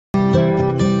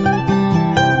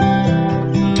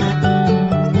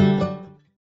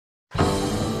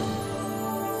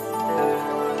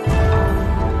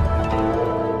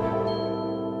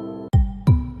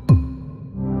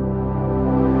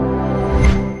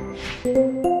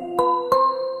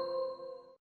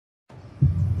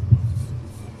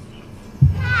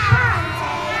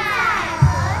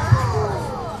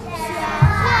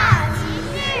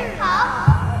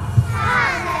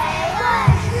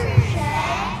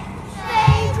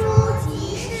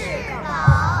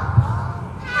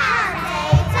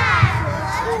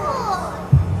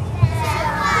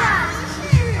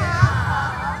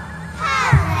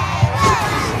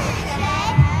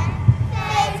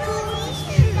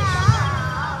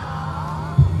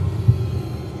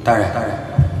大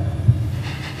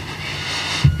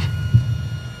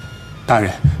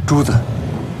人，珠子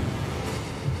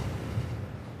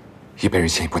已被人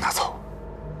先一步拿走，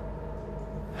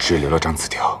只留了张字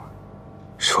条，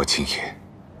说今夜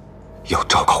要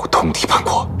昭告我通敌叛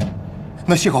国。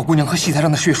那谢好姑娘和戏台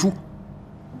上的血书，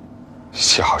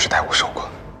谢好是代我收过。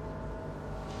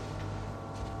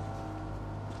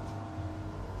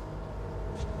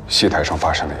戏台上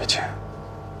发生的一切，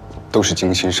都是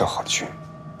精心设好的局。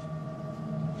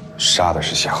杀的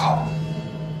是谢好，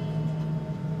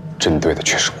针对的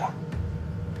却是我。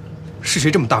是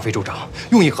谁这么大费周章，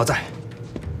用意何在？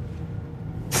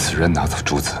此人拿走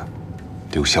珠子，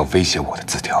留下威胁我的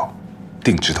字条，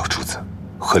定知道珠子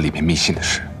和里面密信的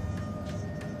事。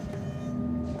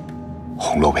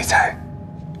红楼为财，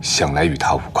想来与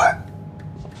他无关。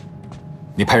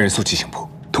你派人速记刑部，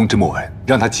通知莫文，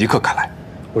让他即刻赶来。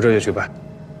我这就去办。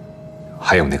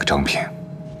还有那个张平，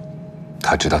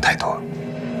他知道太多，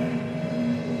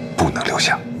不能留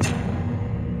下。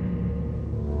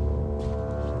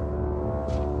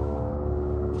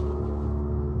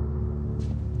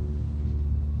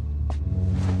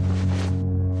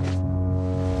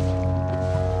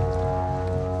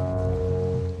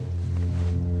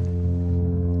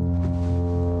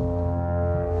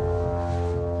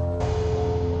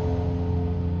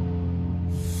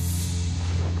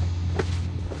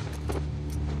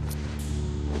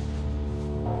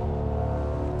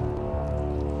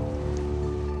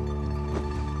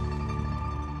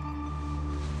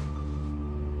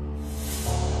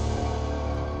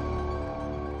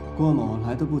郭某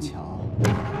来得不巧，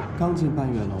刚进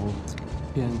半月楼，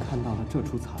便看到了这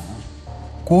出惨案。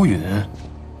郭允，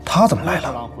他怎么来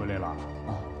了？回来了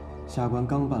啊！下官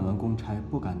刚办完公差，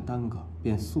不敢耽搁，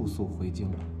便速回京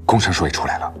了。工程叔也出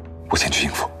来了，我先去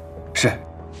应付。是。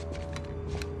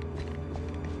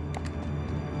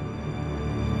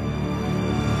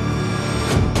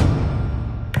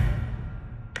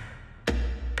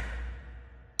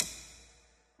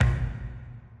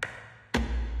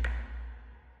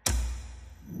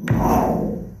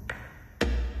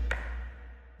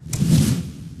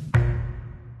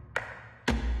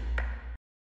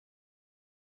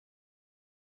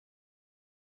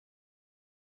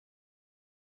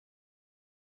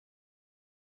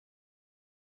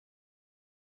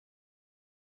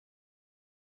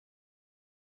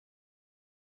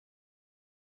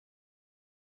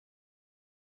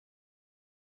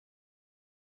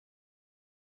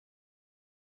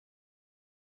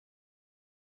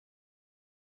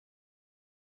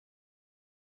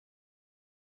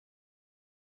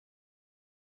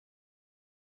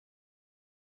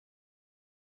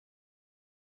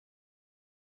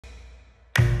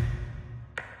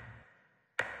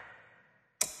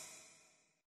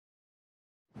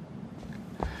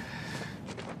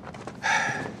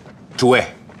诸位，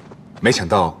没想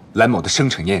到兰某的生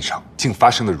辰宴上竟发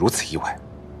生了如此意外，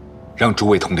让诸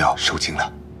位同僚受惊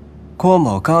了。郭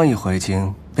某刚一回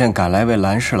京，便赶来为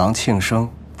兰侍郎庆生，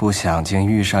不想竟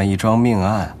遇上一桩命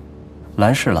案。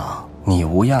兰侍郎，你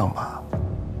无恙吧？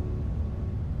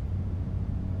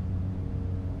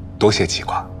多谢记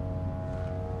挂。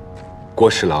郭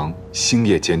侍郎星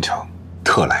夜兼程，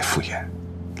特来赴宴，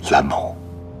兰某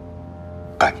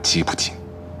感激不尽。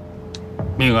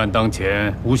命案当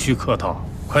前，无需客套，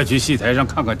快去戏台上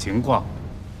看看情况。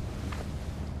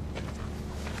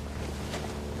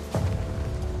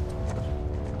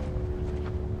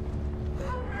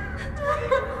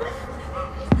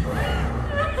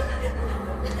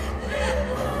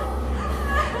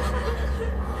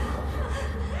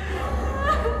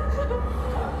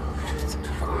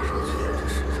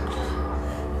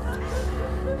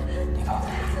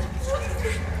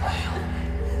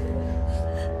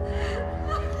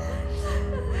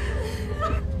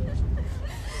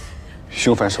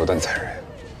凶犯手段残忍，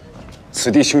此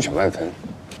地凶险万分，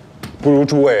不如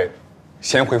诸位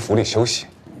先回府里休息。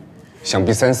想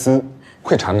必三司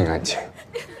会查明案情，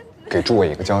给诸位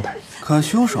一个交代。可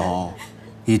凶手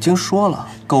已经说了，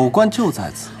狗官就在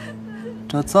此，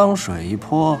这脏水一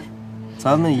泼，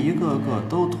咱们一个个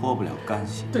都脱不了干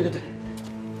系。对，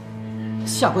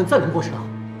下官赞同郭侍郎，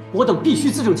我等必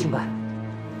须自证清白。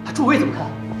诸位怎么看？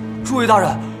诸位大人，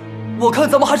我看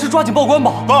咱们还是抓紧报官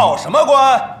吧。报什么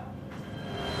官？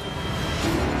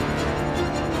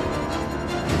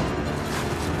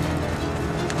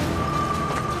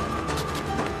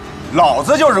老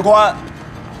子就是官。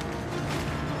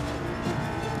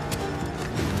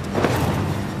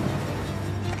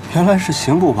原来是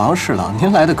刑部王侍郎，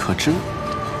您来的可知？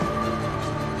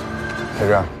太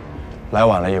师，来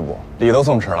晚了一步，礼都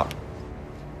送迟了。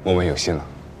莫文有心了。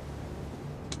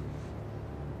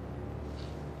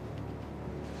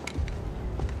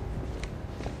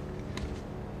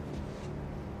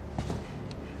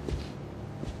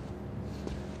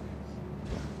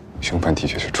凶犯的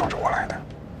确是冲着我来的，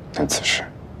但此事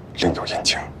另有隐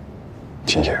情。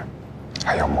今夜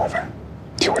还要莫问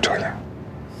替我遮掩。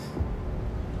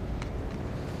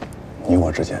你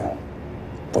我之间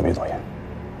不必多言。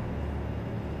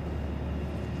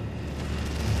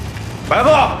白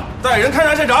鹤，带人勘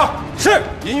察现场。是。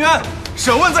银元，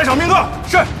审问在场宾客。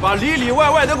是。把里里外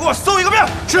外的给我搜一个遍。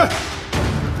是。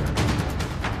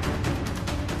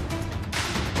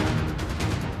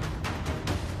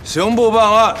刑部办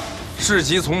案，事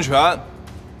急从权，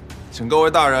请各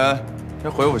位大人先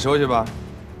回府休息吧。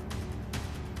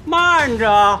慢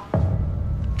着，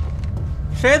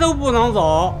谁都不能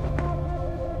走。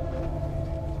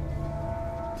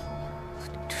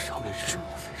这上面是什么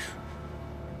飞事？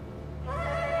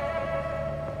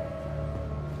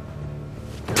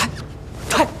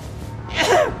太，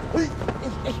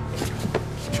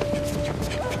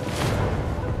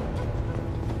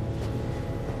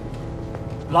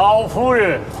老夫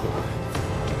人，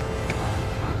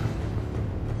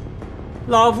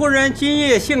老夫人今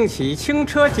夜兴起，轻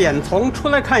车简从出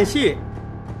来看戏。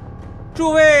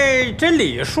诸位这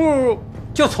礼数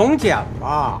就从简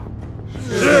吧。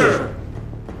是。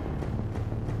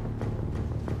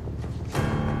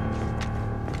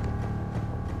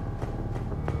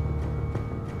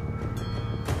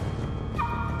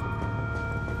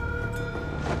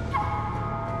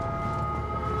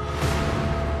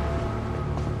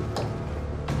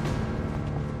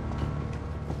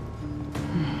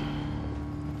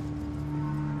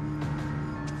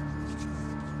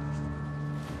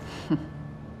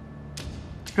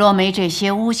若没这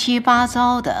些乌七八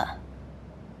糟的，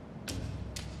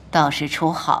倒是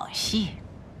出好戏。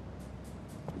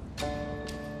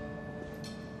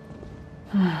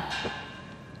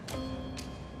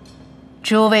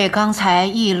诸位刚才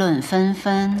议论纷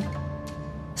纷，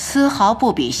丝毫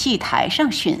不比戏台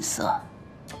上逊色。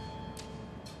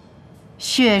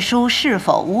血书是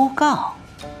否诬告？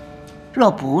若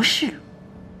不是，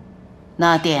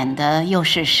那点的又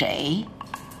是谁？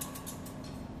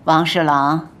王侍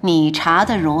郎，你查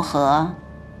得如何？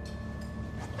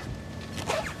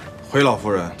回老夫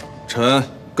人，臣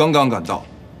刚刚赶到，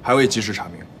还未及时查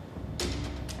明。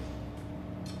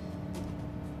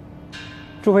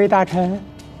诸位大臣，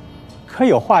可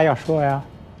有话要说呀？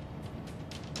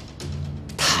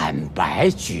坦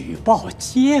白举报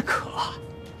皆可，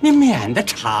你免得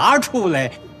查出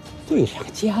来，罪上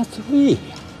加罪呀。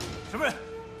什么人？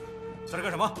在这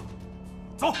干什么？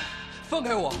走！放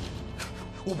开我！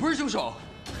我不是凶手。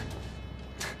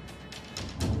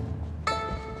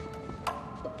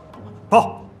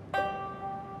报，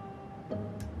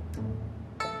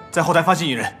在后台发现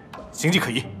一人，形迹可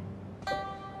疑。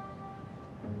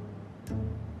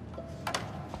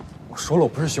我说了，我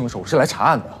不是凶手，我是来查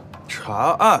案的。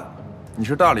查案？你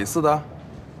是大理寺的？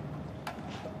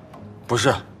不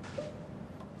是，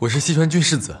我是西川郡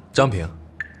世子张平，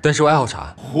但是我爱好查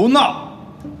案。胡闹！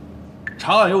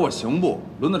查案有我刑部，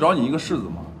轮得着你一个世子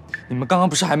吗？你们刚刚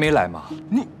不是还没来吗？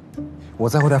我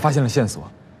在后台发现了线索，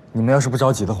你们要是不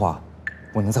着急的话，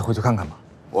我能再回去看看吗？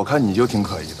我看你就挺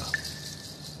可疑的，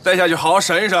带下去好好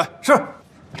审一审。是。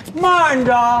慢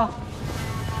着，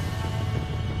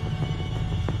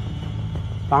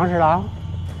王侍郎，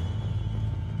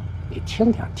你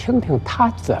听听他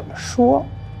怎么说。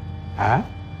啊，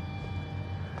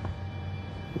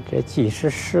你这既是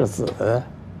世子，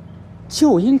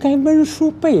就应该温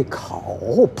书备考，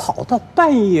跑到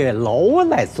半月楼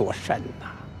来作甚呐？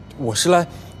我是来……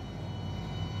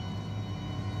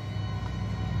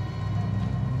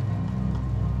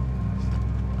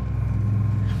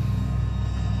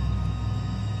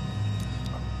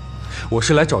我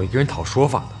是来找一个人讨说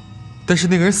法的，但是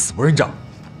那个人死不认账，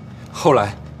后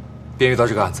来便遇到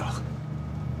这个案子了。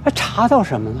查到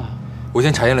什么了？我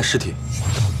先查验了尸体，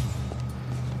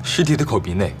尸体的口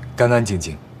鼻内干干净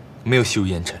净，没有吸入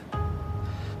烟尘，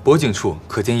脖颈处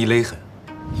可见一勒痕，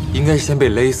应该是先被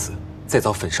勒死，再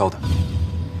遭焚烧的。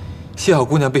谢好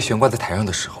姑娘被悬挂在台上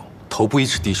的时候，头部一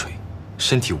直低垂，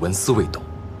身体纹丝未动，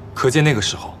可见那个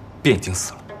时候便已经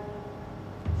死了。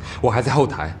我还在后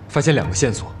台发现2个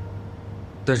线索，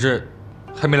但是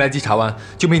还没来及查完，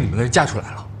就被你们的人架出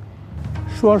来了。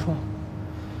说说。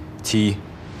其一，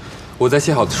我在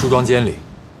谢好的梳妆间里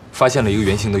发现了一个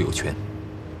圆形的油圈，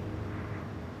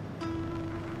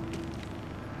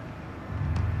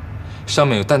上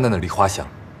面有淡淡的梨花香，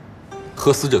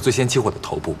和死者最先起火的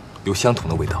头部有相同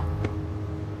的味道。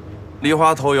梨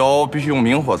花头油必须用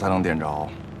明火才能点着，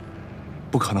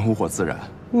不可能无火自燃。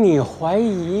你怀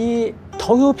疑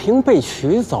头油瓶被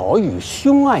取走与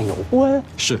凶案有关？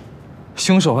是，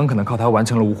凶手很可能靠它完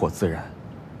成了无火自燃，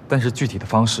但是具体的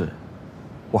方式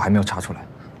我还没有查出来。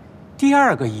第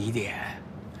二个疑点。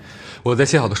我在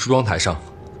谢好的梳妆台上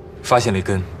发现了一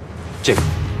根这个。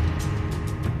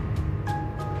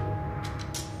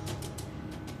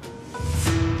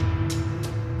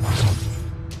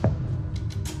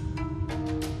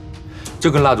这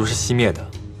根蜡烛是熄灭的。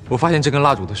我发现这根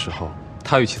蜡烛的时候，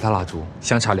它与其他蜡烛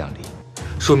相差2厘，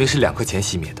说明是2刻前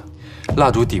熄灭的。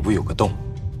蜡烛底部有个洞，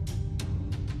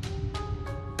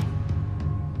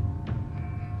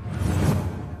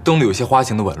洞里有些花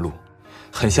形的纹路，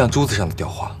很像珠子上的雕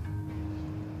花。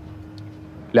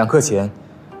2刻前，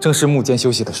正是幕间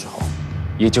休息的时候，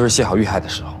也就是谢好遇害的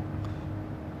时候。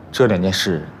这2件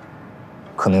事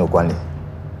可能有关联。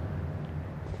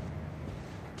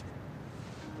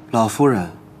老夫人，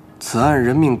此案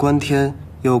人命关天，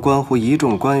又关乎一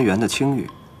众官员的清誉，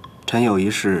臣有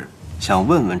一事想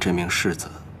问问这名世子。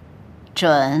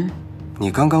准。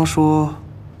你刚刚说，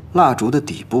蜡烛的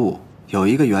底部有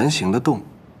一个圆形的洞，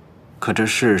可这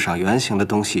世上圆形的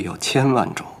东西有千万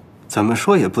种，怎么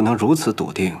说也不能如此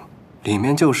笃定，里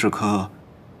面就是颗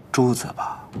珠子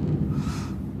吧？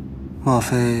莫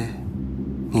非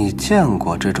你见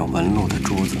过这种纹路的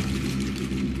珠子？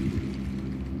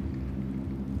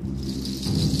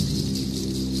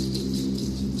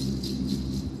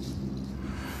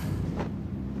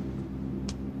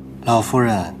老夫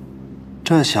人，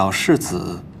这小世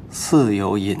子似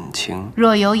有隐情。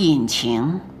若有隐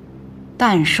情，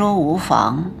但说无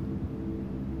妨。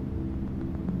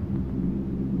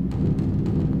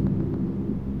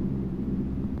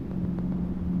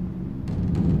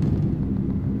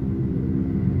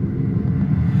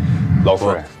老夫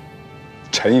人，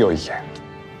臣有一言。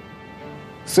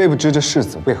虽不知这世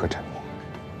子为何沉默，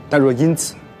但若因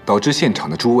此导致现场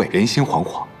的诸位人心惶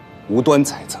惶，无端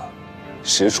猜测，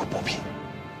实属不平。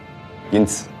因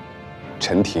此，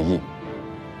臣提议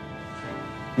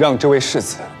让这位世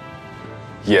子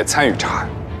也参与查案。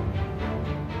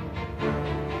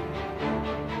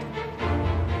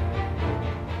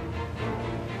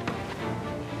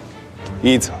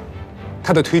一则，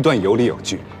他的推断有理有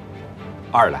据；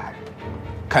二来，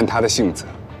看他的性子，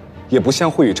也不像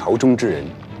会与朝中之人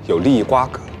有利益瓜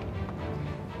葛。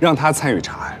让他参与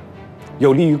查案，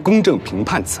有利于公正评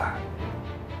判此案。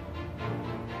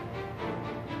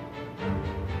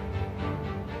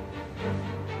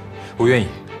我愿意。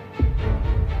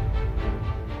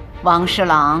王侍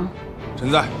郎，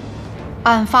臣在。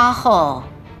案发后，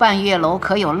半月楼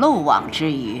可有漏网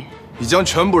之鱼？已将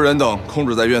全部人等控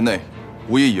制在院内，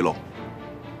无一遗漏。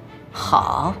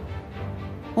好，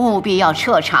务必要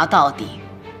彻查到底，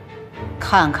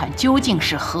看看究竟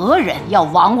是何人要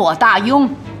亡我大雍。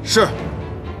是。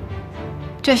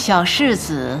这小世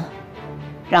子，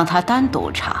让他单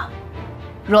独查，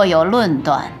若有论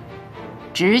断，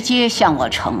直接向我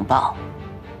呈报，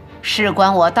事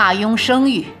关我大雍声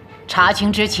誉。查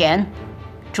清之前，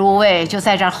诸位就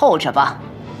在这儿候着吧，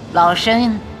老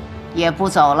身也不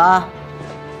走了。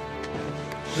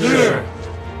是。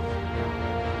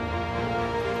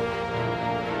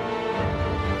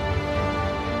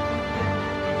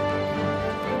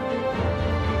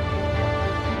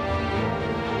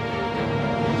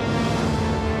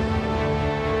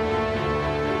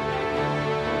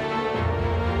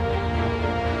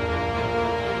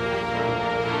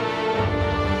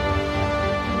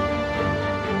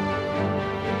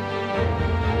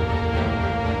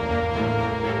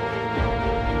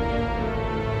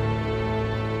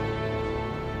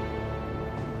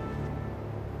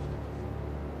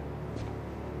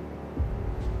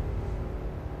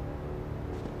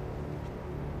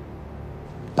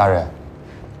大人，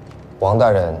王大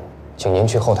人，请您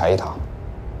去后台一趟。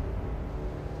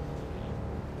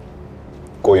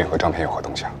郭允和张平有何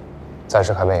动向？暂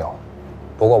时还没有，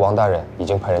不过王大人已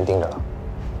经派人盯着了。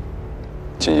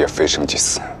今夜非生即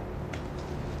死，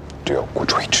只有孤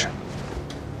注一掷。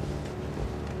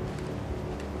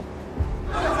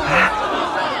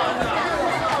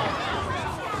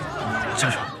教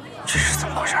授，这是怎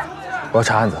么回事？我要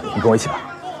查案子，你跟我一起吧。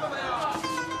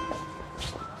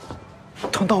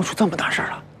都闹出这么大事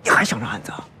了，你还想着案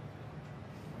子？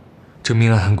这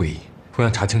命案很诡异，我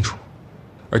想查清楚。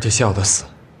而且谢好的死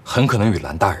很可能与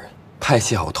兰大人派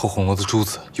谢好偷红楼的珠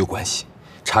子有关系。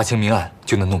查清命案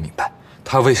就能弄明白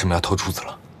他为什么要偷珠子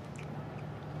了。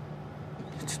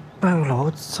这半月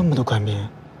楼这么多官兵，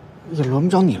也轮不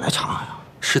着你来查案呀。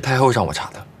是太后让我查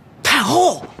的。太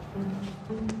后，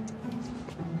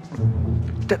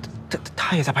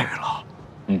他也在半月楼。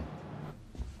嗯。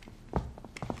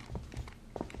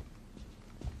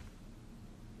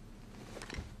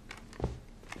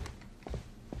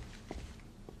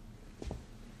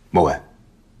莫问，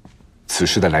此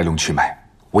事的来龙去脉，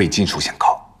我已尽数相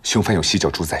告。凶犯有犀角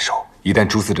珠在手，一旦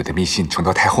诛死者的密信传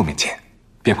到太后面前，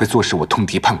便会坐视我通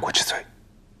敌叛国之罪，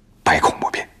百口莫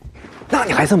辩。那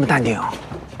你还这么淡定？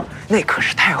那可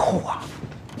是太后啊！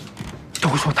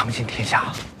都说唐心天下，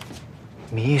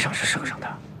名义上是圣上的，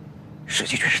实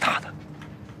际却是他的。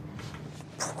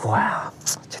不过呀，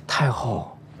这太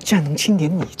后竟然能钦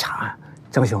点你查案，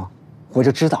张兄，我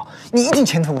就知道你一定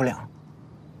前途无量。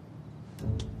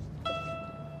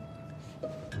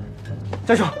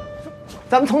张兄，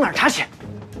咱们从哪儿查起？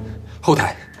后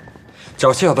台，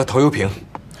找谢好的头油瓶，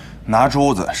拿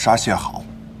珠子杀谢好，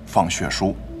放血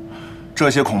书，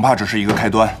这些恐怕只是一个开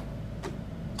端，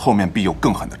后面必有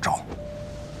更狠的招。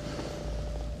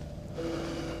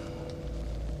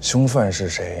凶犯是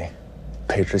谁？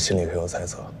佩芝心里可有猜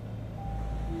测？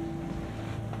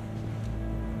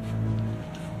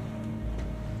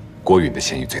郭允的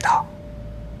嫌疑最大，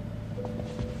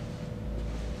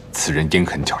此人阴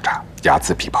狠狡诈，睚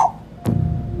眦必报。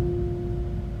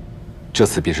这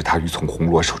次便是他欲从红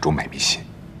罗手中买密信。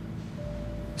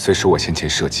虽是我先前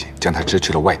设计将他支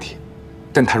持了外地，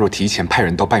但他若提前派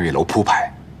人到半月楼铺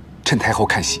排，趁太后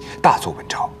看戏，大做文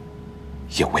章，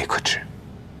也未可知。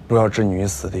若要置你于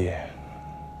死地，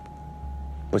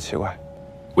不奇怪。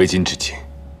为今至今，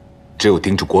只有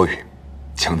盯住郭允，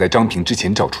抢在张平之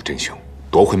前找出真凶，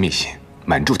夺回密信，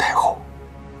瞒住太后，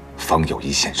方有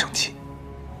一线生机。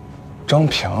张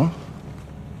平，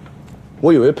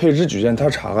我以为佩芝举荐他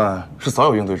查案是早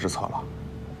有应对之策了。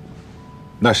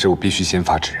那时我必须先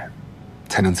发制人，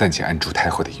才能暂且按住太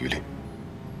后的疑虑。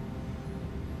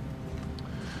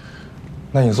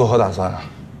那你作何打算啊？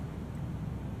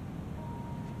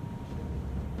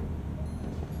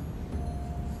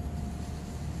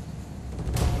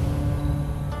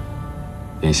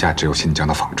眼下只有先将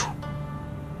他放住，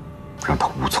让他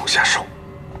无从下手。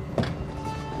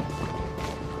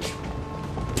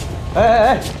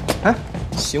哎，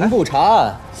刑部查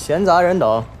案，闲杂人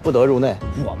等不得入内。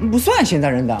我们不算闲杂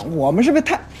人等，我们是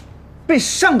被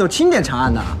上头钦点查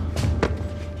案的。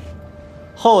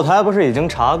后台不是已经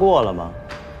查过了吗？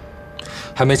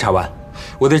还没查完，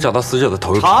我得找到死者的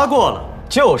头。查过了，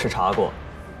就是查过。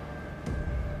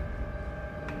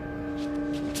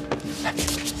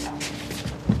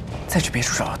再去别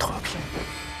处找到头油瓶。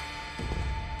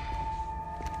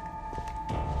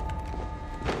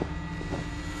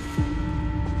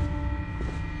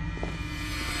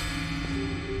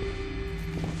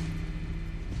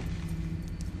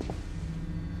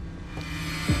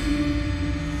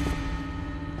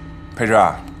佩芝，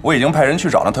我已经派人去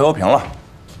找那头油瓶了。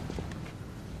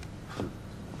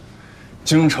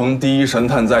京城第一神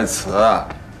探在此，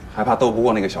还怕斗不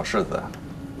过那个小世子？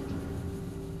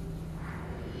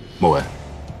莫文，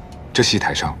这戏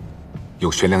台上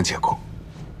有悬梁结构，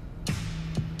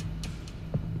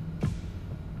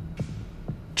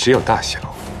只有大戏楼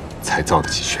才造得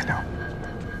起悬梁，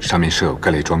上面设有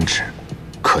各类装置，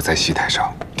可在戏台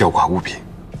上吊挂物品。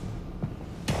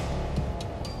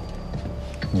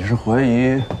你是怀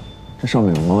疑这上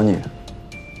面有猫腻？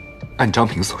按张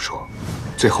平所说，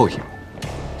最后一幕，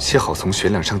谢好从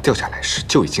悬梁上掉下来时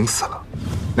就已经死了，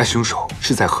那凶手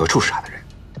是在何处杀的人？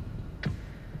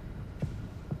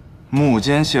幕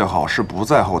间谢好是不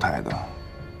在后台的，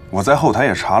我在后台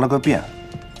也查了个遍，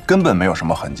根本没有什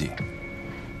么痕迹。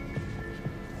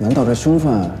难道这凶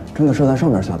犯真的是在上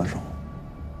面下的手？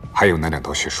还有那2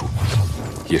道血书，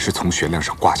也是从悬梁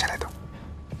上挂下来的。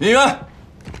银元，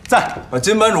在，把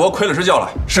金班主和傀儡师叫来。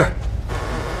是。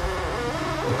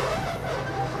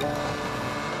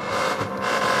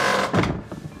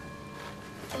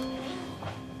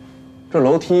这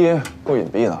楼梯够隐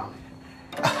蔽的。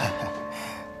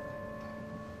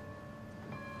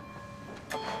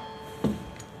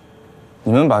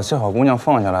你们把谢好姑娘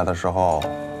放下来的时候，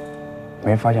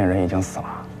没发现人已经死了？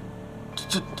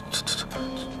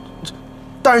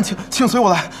大人，请随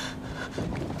我来。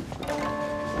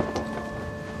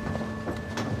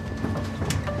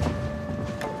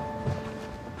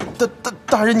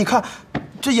大人，你看，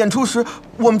这演出时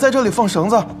我们在这里放绳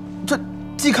子，这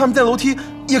既看不见楼梯，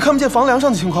也看不见房梁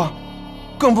上的情况，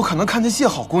更不可能看见谢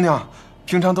好姑娘。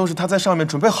平常都是她在上面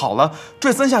准备好了，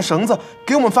拽3下绳子，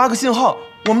给我们发个信号，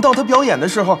我们到她表演的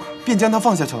时候便将她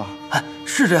放下去了。哎，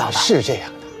是这样的，是这样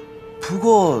的。不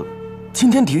过今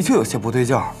天的确有些不对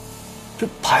劲儿。这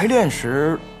排练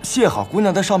时，谢好姑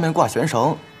娘在上面挂悬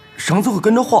绳，绳子会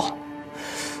跟着晃。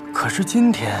可是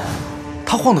今天，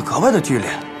她晃得格外的剧烈。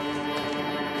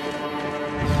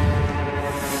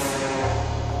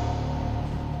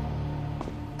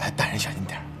大人小心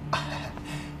点。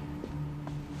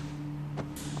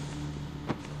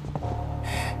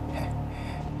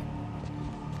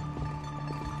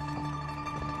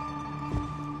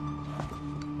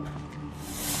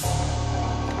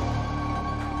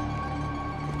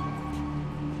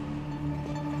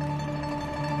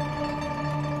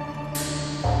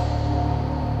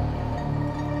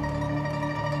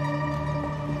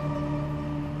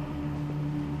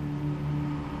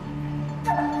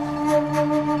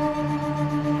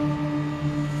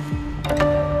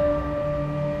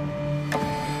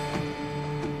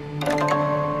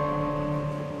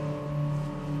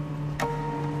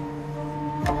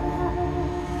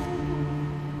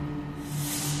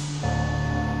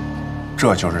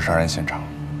这就是杀人现场。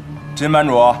金班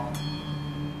主。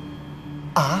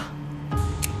啊？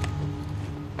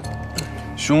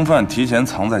凶犯提前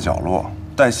藏在角落，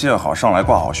待谢好上来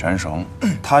挂好悬绳，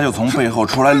他就从背后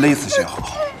出来勒死谢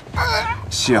好。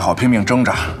谢好拼命挣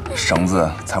扎，绳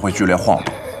子才会剧烈晃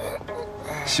动。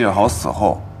谢好死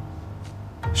后，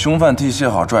凶犯替谢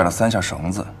好拽了3下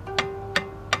绳子。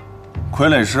傀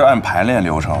儡师按排练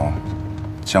流程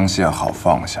将谢好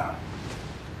放下。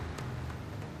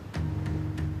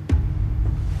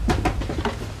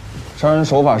杀人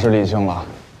手法是理清了，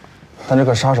但这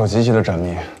个杀手极其的缜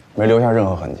密，没留下任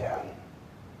何痕迹。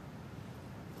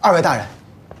二位大人，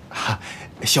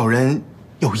小人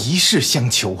有一事相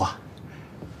求啊。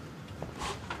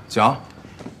讲，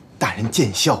大人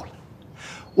见笑了。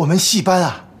我们戏班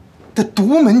啊的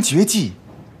独门绝技，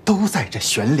都在这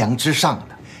悬梁之上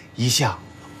呢，一向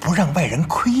不让外人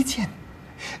窥见。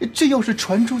这要是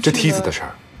传出去，这梯子的事儿，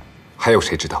还有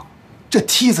谁知道？这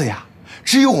梯子呀，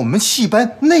只有我们戏班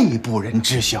内部人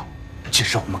知晓，这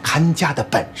是我们看家的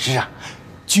本事啊，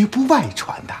绝不外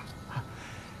传的。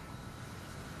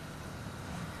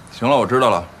行了，我知道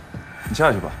了，你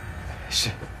下去吧。是。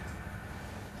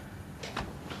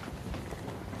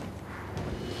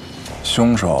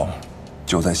凶手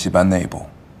就在戏班内部。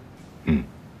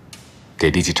得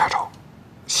立即查找，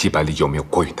戏班里有没有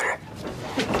郭允的人。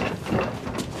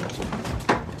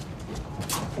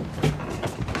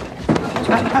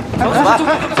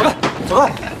走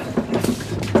开！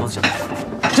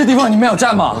这地方你们要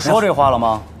站吗？我说这话了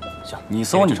吗？行，你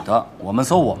搜你的，我们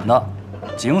搜我们的，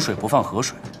井水不犯河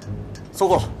水。搜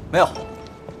过了没有？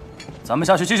咱们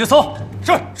下去继续搜。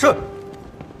是。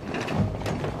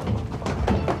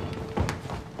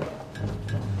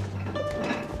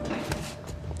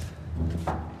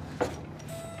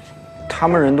他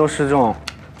们人多势众，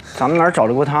咱们哪儿找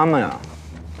得过他们呀？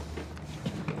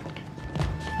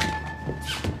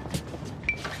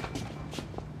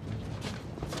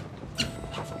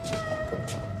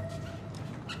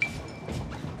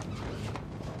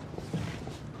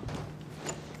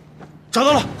找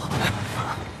到了！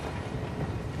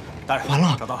大人，完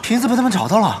了，找到了，瓶子被他们找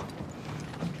到了。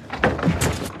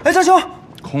哎，张兄，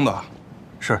空的。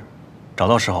是，找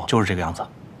到时候就是这个样子，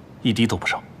一滴都不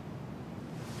剩。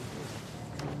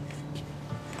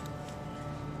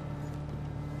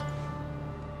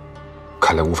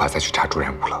看来无法再去查主任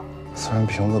屋了。虽然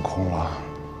瓶子空了，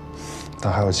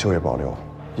但还有气味保留，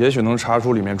也许能查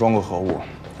出里面装过何物。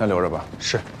先留着吧。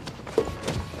是。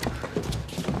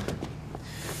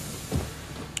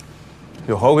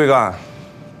有何贵干？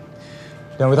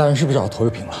两位大人是不是找到头油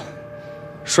瓶了？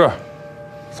是。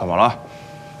怎么了？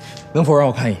能否让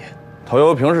我看一眼？头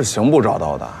油瓶是刑部找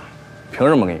到的，凭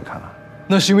什么给你看呢？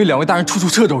那是因为两位大人处处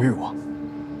掣肘于我。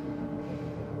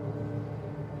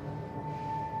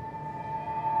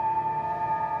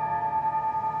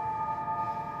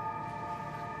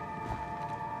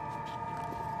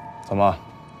怎么？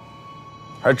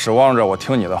还指望着我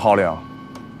听你的号令？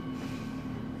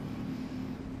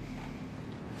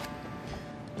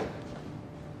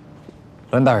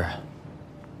栾大人，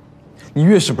你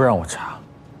越是不让我查，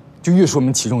就越说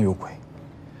明其中有鬼。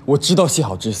我知道谢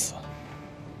好之死，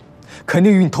肯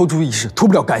定与你偷猪一事脱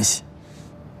不了干系。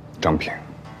张平，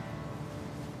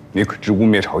你可知污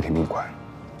蔑朝廷命官，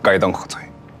该当何罪？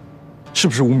是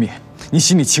不是污蔑？你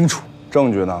心里清楚。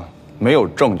证据呢？没有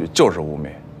证据就是污蔑。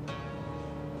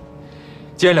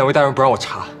既然两位大人不让我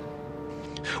查，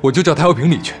我就找太后评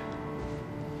理去。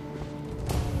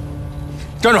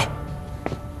站住！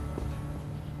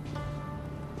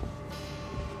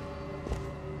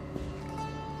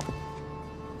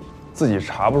自己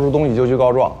查不出东西就去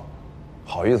告状，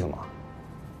好意思吗？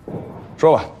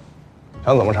说吧，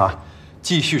想怎么查？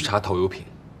继续查头油瓶，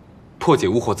破解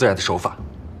无火自燃的手法。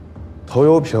头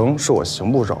油瓶是我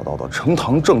刑部找到的，呈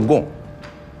堂证供，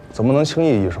怎么能轻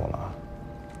易易手呢？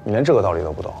你连这个道理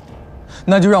都不懂，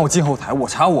那就让我进后台，我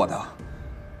查我的。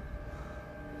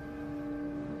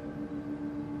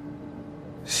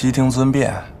悉听尊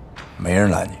便，没人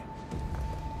拦你。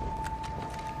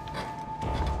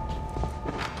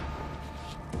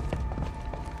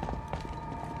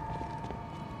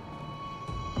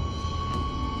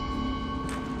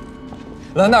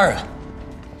栾大人，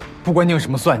不管你有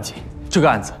什么算计，这个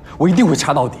案子我一定会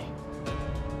查到底。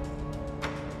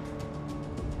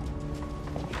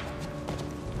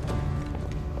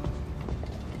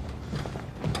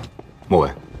莫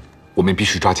文，我们必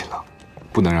须抓紧了，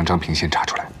不能让张平先查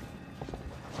出来。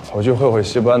我去会会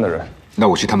戏班的人。那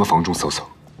我去他们房中搜搜，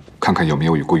看看有没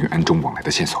有与郭允暗中往来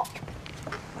的线索。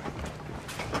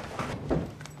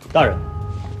大人，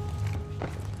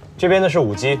这边的是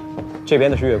舞姬，这边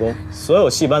的是乐工，所有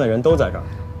戏班的人都在这儿。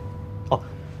哦，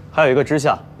还有一个知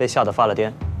下被吓得发了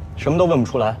癫，什么都问不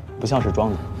出来，不像是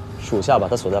装的。属下把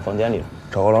他锁在房间里了，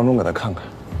找个郎中给他看看，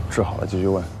治好了继续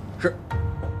问。是。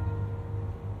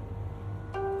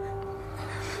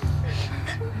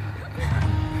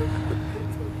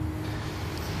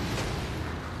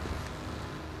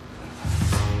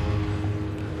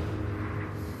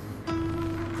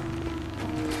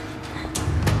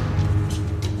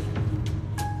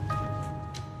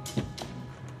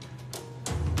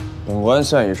本官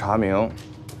现已查明，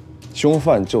凶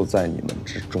犯就在你们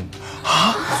之中。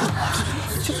啊！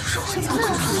这是吧？就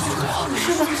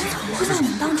在我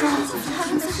们当中。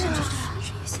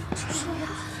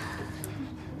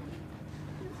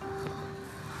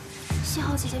谢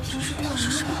好姐姐平时对我们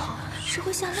那么好，谁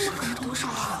会下那么狠的毒手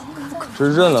啊？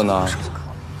是认了呢，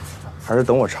还是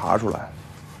等我查出来？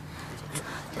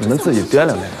你们自己掂量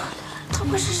掂量。他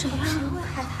会是谁呀？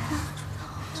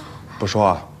不说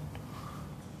啊。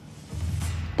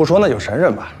不说那就审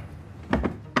审吧。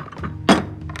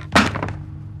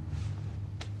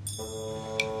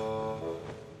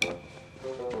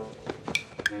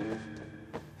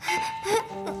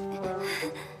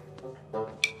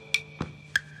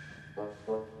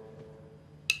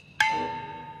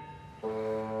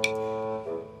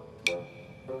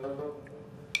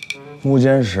幕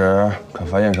监时可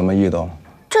发现什么异动？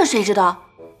这谁知道？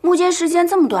幕监时间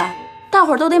这么短，大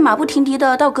伙儿都得马不停蹄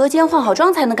的到隔间换好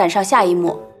装才能赶上下一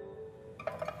幕。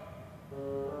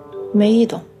没异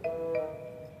动。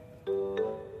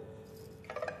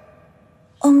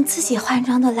我们自己换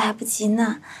装都来不及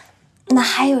呢，哪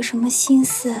还有什么心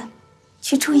思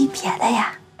去注意别的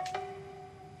呀？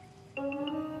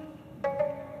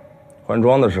换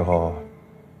装的时候，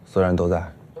四人都在。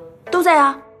都在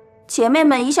啊，姐妹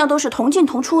们一向都是同进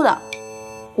同出的。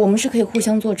我们是可以互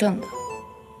相作证的。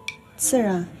自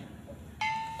然。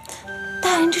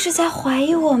大人这是在怀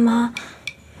疑我吗？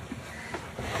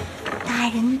大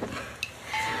人。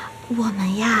我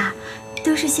们呀，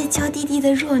都是些娇滴滴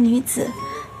的弱女子，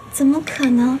怎么可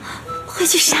能会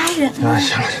去杀人呢？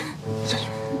行了，下去。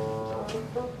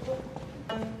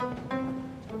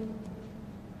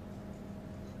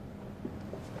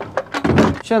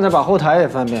现在把后台也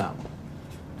翻遍了，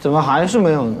怎么还是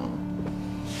没有呢？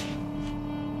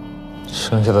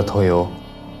剩下的头油，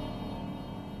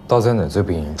倒在哪最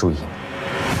不引人注意？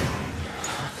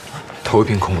头油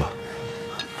瓶空了，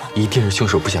一定是凶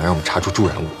手不想让我们查出助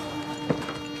燃物。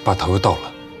把头油倒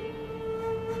了。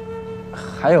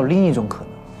还有另一种可能，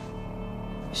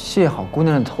谢好姑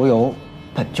娘的头油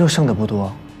本就剩的不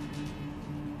多。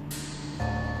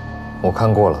我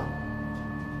看过了，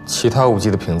其他武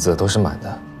器的瓶子都是满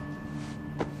的。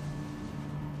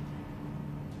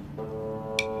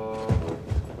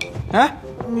哎，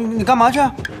你干嘛去？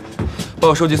帮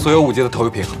我收集所有武器的头油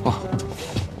瓶。哦。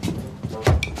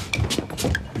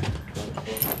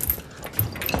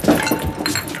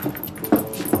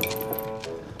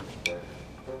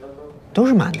都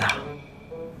是满的。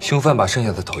凶犯把剩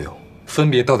下的头油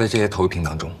分别倒在这些头油瓶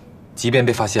当中，即便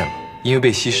被发现了，因为被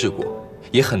稀释过，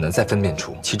也很难再分辨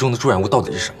出其中的助燃物到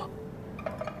底是什么。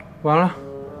完了，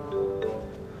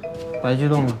白激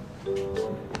动了，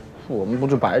我们不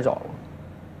就白找了？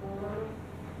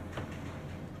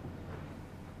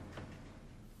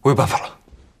我有办法了。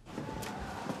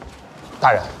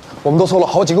大人，我们都搜了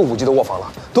好几个武姬的卧房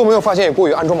了，都没有发现有过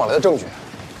于安装马来的证据。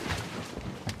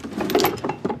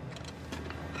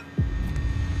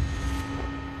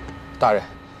大人，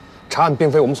查案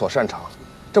并非我们所擅长，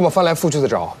这么翻来覆去的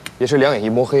找，也是两眼一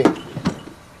抹黑。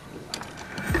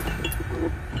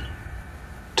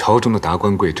朝中的达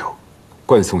官贵胄，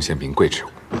惯送些名贵之物，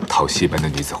讨戏班的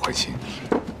女子欢心，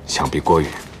想必郭宇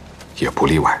也不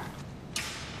例外。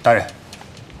大人，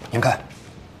您看，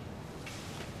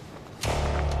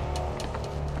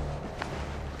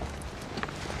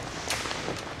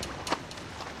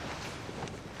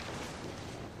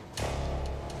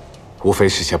无非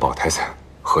是些保胎散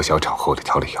和小产后的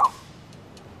调理药。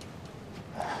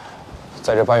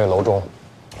在这搬运楼中，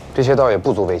这些倒也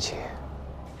不足为奇。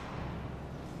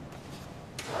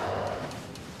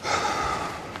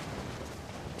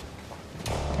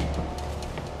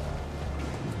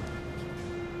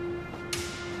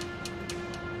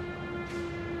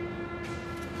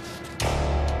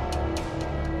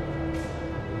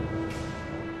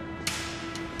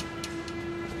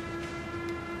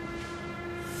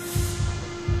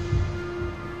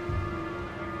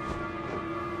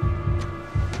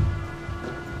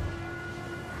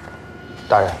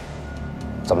大人，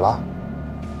怎么了？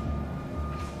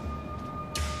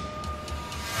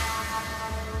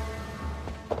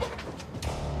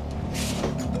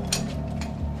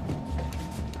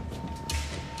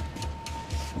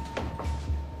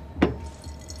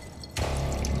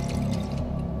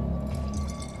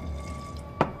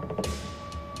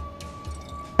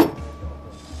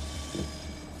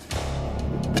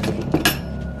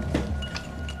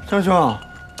张兄，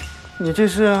你这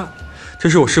是？这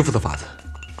是我师傅的法子。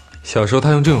小时候他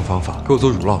用这种方法给我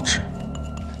做乳酪吃，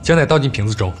将奶倒进瓶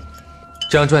子中，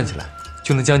这样转起来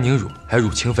就能将凝乳还有乳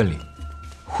清分离。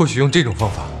或许用这种方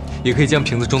法，也可以将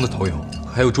瓶子中的头油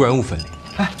还有助燃物分离。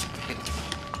哎，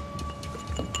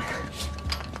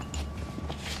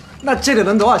那这得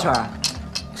轮多少圈啊？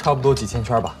差不多几千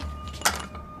圈吧。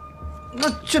那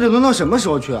这得轮到什么时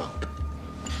候去啊？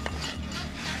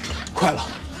快了。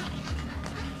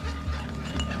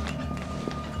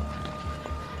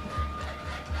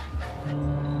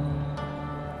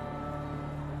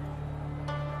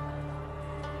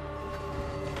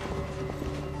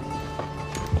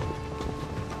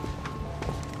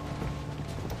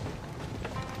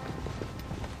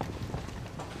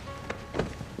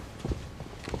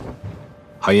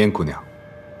寒烟姑娘，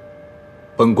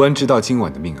本官知道今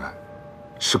晚的命案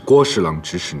是郭侍郎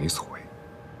指使你所为。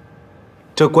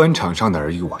这官场上的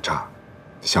尔虞我诈，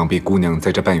想必姑娘在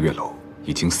这半月楼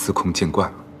已经司空见惯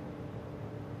了。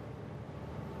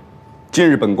今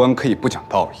日本官可以不讲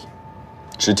道义，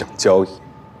只讲交易。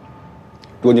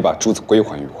若你把珠子归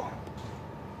还于我，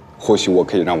或许我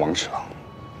可以让王侍郎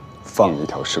放你一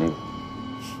条生路。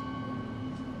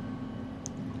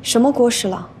什么郭侍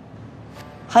郎？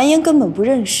韩嫣根本不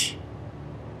认识，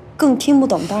更听不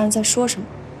懂大人在说什么。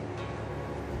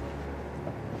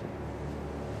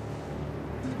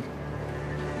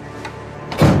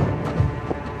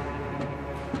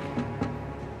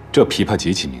这琵琶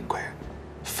极其名贵，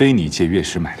非你借乐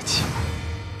师买得起。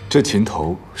这琴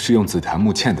头是用紫檀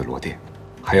木嵌的螺钿，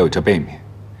还有这背面，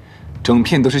整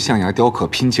片都是象牙雕刻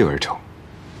拼接而成，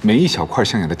每一小块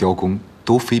象牙的雕工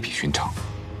都非比寻常。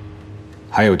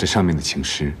还有这上面的情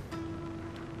诗，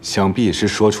想必也是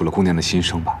说出了姑娘的心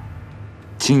声吧。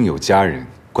今有佳人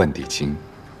冠底金，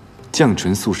绛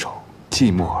唇素手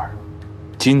寄墨耳。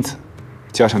金子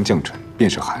加上绛唇便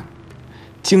是寒，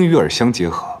金与耳相结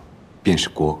合便是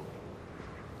郭。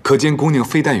可见姑娘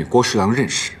非但与郭侍郎认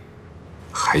识，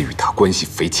还与他关系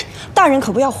匪浅。大人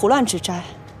可不要胡乱指摘。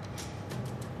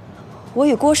我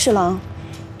与郭侍郎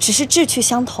只是志趣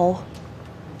相投，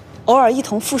偶尔一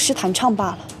同赋诗弹唱罢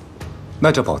了。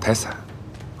那这保胎散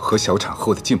和小产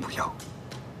后的进补药，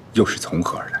又是从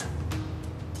何而来？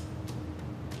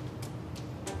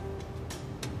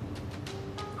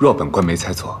若本官没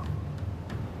猜错，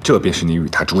这便是你与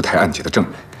他珠胎暗结的证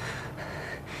人。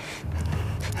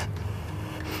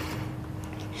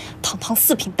堂堂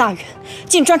四品大员，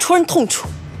竟专戳人痛处，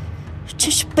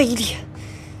真是卑劣！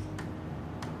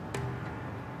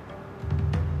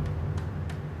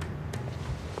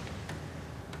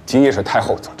今夜是太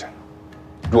后坐镇，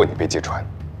若你被揭穿，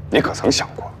你可曾想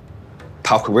过，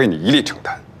他会为你一力承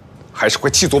担，还是会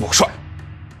弃左保帅？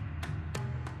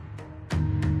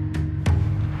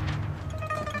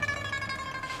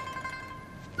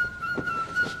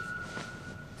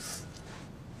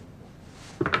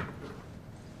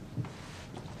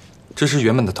这是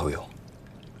原本的头油，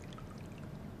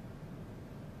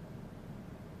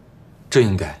这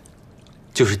应该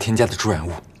就是添加的助燃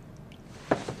物。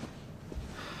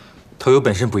头油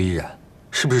本身不易燃，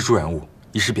是不是助燃物，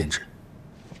一试便知。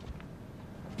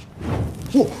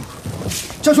哦，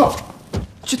教授，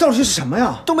这到底是什么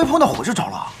呀？都没碰到火就着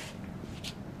了。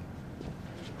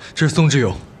这是松脂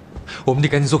油，我们得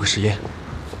赶紧做个实验。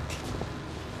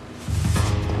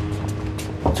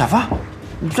贾发，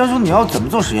教授，你要怎么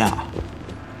做实验啊？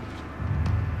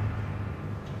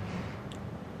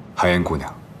寒烟姑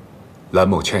娘，兰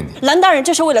某劝你，兰大人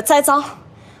这是为了栽赃，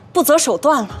不择手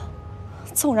段了。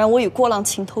纵然我与郭郎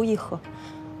情投意合，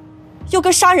又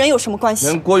跟杀人有什么关系？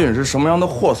连郭允是什么样的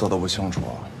货色都不清楚，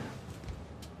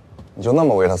你就那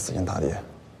么为他死心塌地？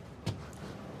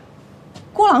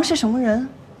郭郎是什么人，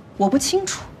我不清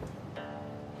楚。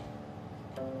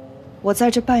我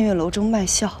在这半月楼中卖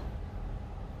笑，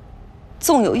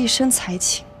纵有一身才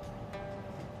情，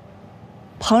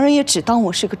旁人也只当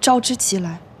我是个招之即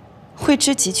来，挥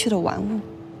之即去的玩物。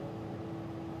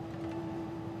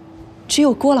只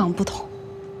有郭郎不同，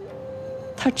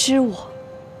他知我，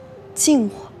敬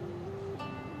我，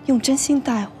用真心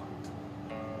待我。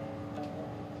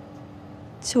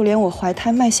就连我怀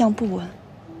胎脉象不稳，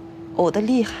呕得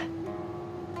厉害，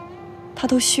他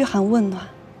都嘘寒问暖，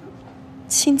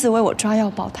亲自为我抓药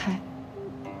保胎，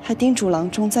还叮嘱郎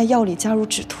中在药里加入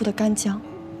止吐的干姜。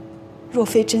若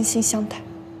非真心相待，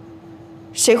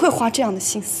谁会花这样的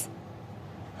心思？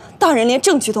大人连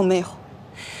证据都没有，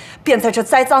便在这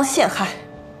栽赃陷害。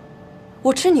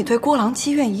我知你对郭郎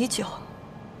积怨已久，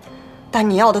但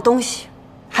你要的东西，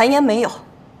韩嫣没有，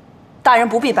大人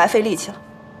不必白费力气了。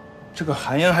这个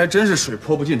韩嫣还真是水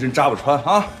泼不进，针扎不穿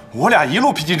啊！我俩一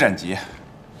路披荆斩棘，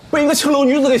被一个青楼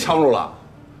女子给抢住了。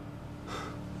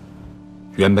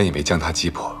原本以为将他击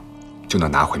破，就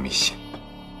能拿回密信，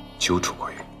救楚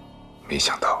国玉，没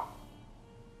想到。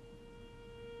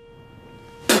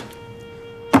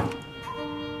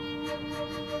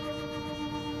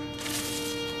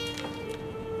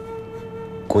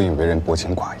 国玉为人薄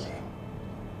情寡义，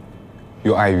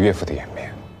又碍于岳父的颜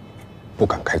面，不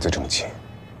敢开罪正亲。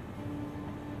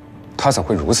他怎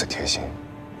会如此贴心，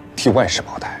替万氏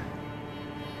保胎？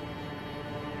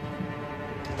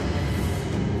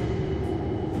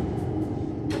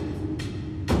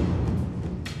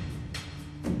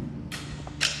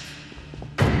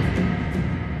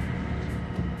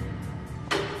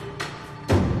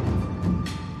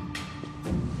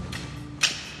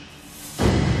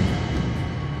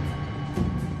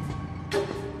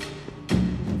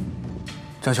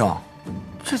张兄，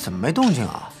这怎么没动静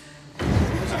啊？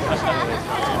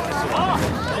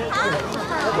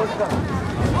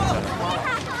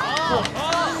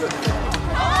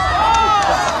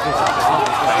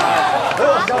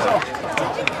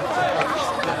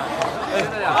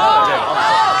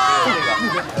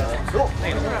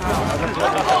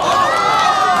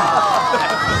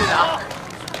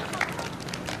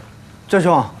张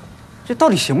兄，这到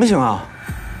底行不行啊？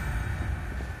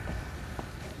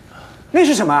 那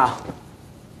是什么啊？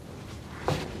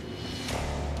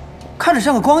看着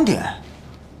像个光点。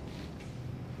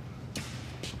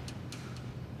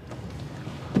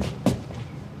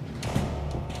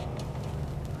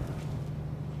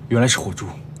原来是火珠。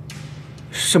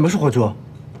什么是火珠？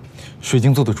水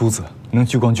晶做的珠子能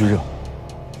聚光聚热。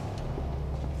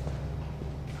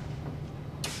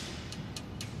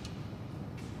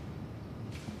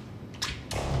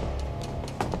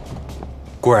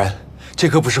果然，这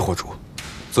颗不是火珠。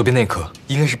 左边那颗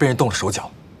应该是被人动了手脚。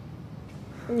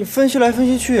你分析来分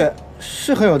析去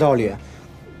是很有道理，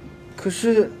可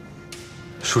是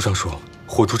书上说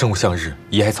火珠正午向日，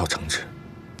以艾草成之，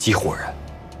即火燃。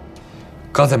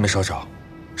刚才没烧着，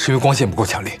是因为光线不够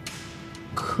强烈。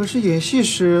可是演戏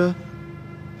时，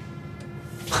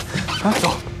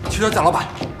走，去找贾老板。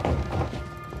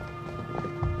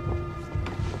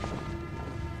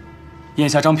眼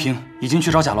下张平已经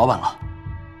去找贾老板了。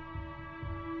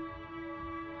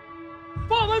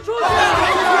 放我们出去！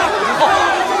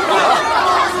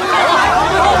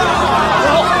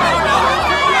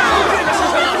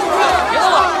别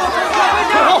动了！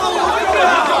退后！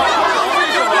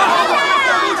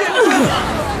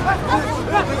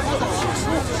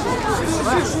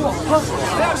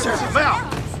写什么呀？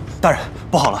大人，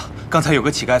不好了！刚才有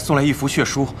个乞丐送来一幅血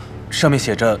书，上面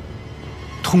写着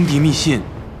“通敌密信，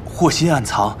祸心暗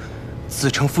藏，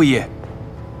子承父业，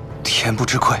恬不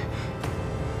知愧”。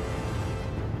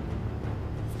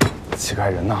 乞丐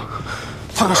人呢？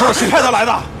他可说了谁派他来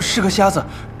的？是个瞎子，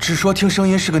只说听声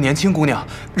音是个年轻姑娘，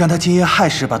让他今夜亥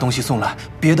时把东西送来，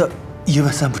别的一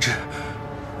问三不知。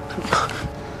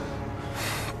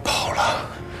跑了。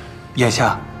眼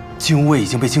下金吾卫已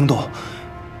经被惊动，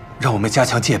让我们加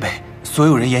强戒备，所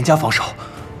有人严加防守。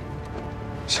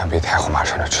想必太后马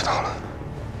上就知道了。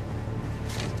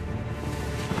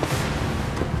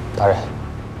大人。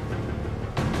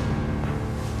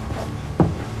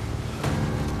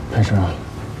 没事啊。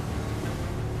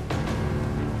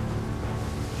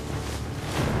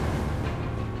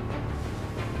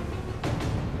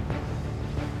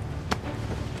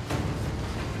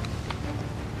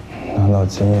难道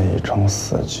今夜已成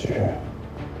死局？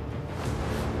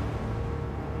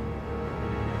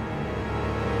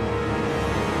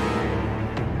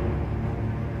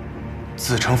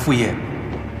子承父业，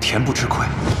恬不知愧。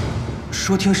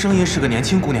说听声音是个年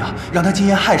轻姑娘，让她今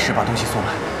夜亥时把东西送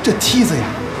来。这梯子呀，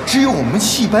只有我们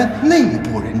戏班内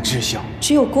部人知晓。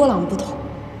只有郭朗不同，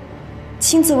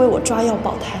亲自为我抓药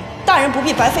保胎，大人不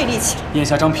必白费力气。眼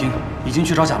下张平已经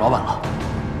去找贾老板了。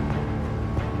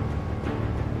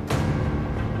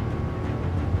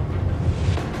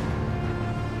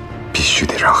必须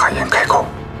得让韩岩开口。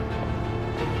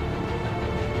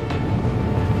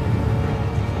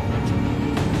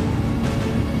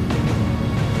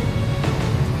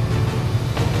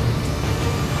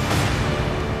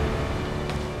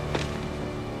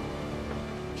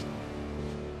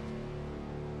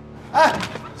 哎，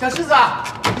小狮子，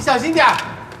你小心点。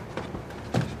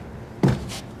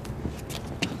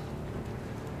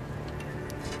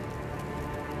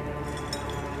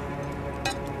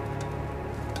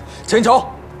前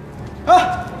朝。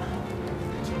啊！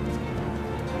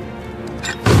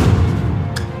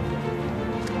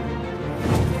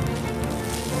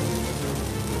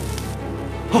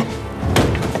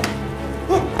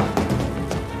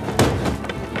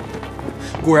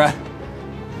果然。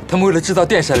 他们为了制造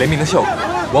电闪雷鸣的效果，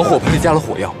往火盆里加了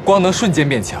火药，光能瞬间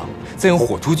变强，再用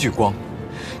火珠聚光，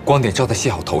光点照在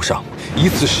谢好头上，以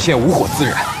此实现无火自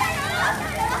燃。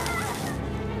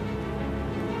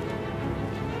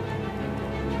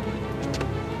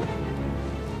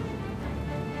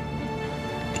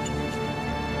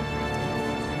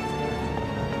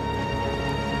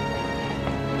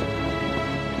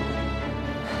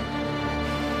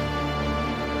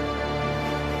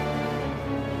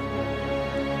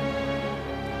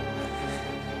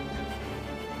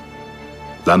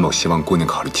兰某希望姑娘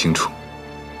考虑清楚，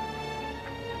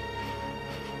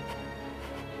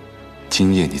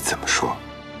今夜你怎么说，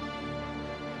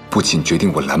不仅决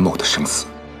定我兰某的生死，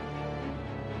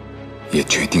也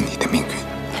决定你的命运。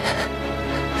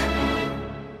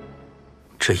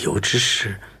这油脂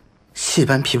是戏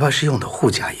班琵琶师用的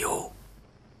护甲油。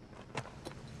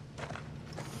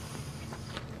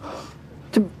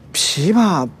这琵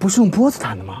琶不是用拨子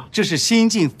弹的吗？这是新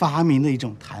晋发明的一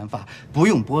种弹法，不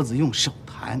用拨子，用手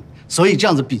弹，所以这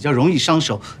样子比较容易伤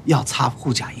手，要擦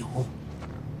护甲油。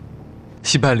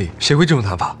戏班里谁会这种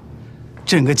弹法？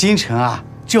整个京城啊，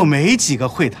就没几个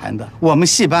会弹的，我们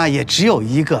戏班也只有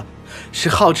一个，是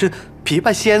号称琵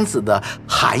琶仙子的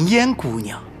寒烟姑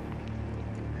娘。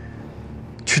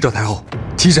去找太后，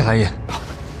提审寒烟。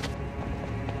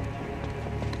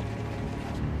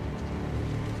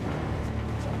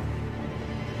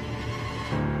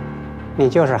你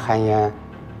就是寒烟，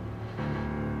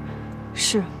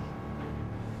是。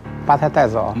把他带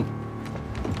走。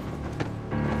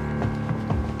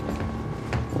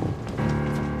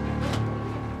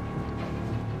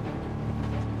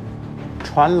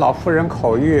传老夫人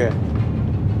口谕。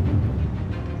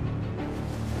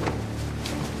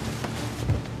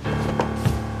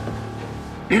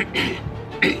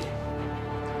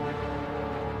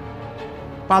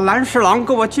把蓝侍郎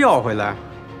给我叫回来。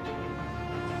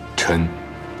臣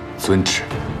遵旨。